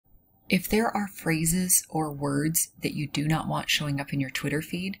If there are phrases or words that you do not want showing up in your Twitter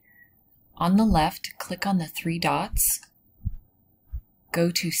feed, on the left, click on the three dots,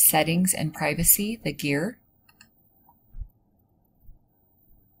 go to Settings and Privacy, the gear.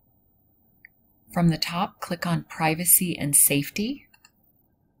 From the top, click on Privacy and Safety.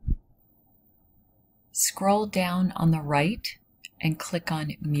 Scroll down on the right and click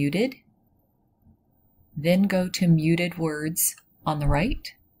on Muted. Then go to Muted Words on the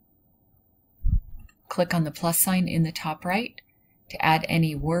right. Click on the plus sign in the top right to add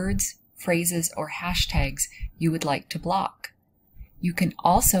any words, phrases, or hashtags you would like to block. You can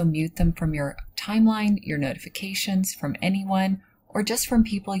also mute them from your timeline, your notifications, from anyone, or just from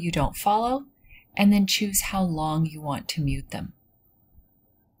people you don't follow, and then choose how long you want to mute them.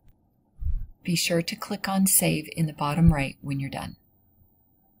 Be sure to click on Save in the bottom right when you're done.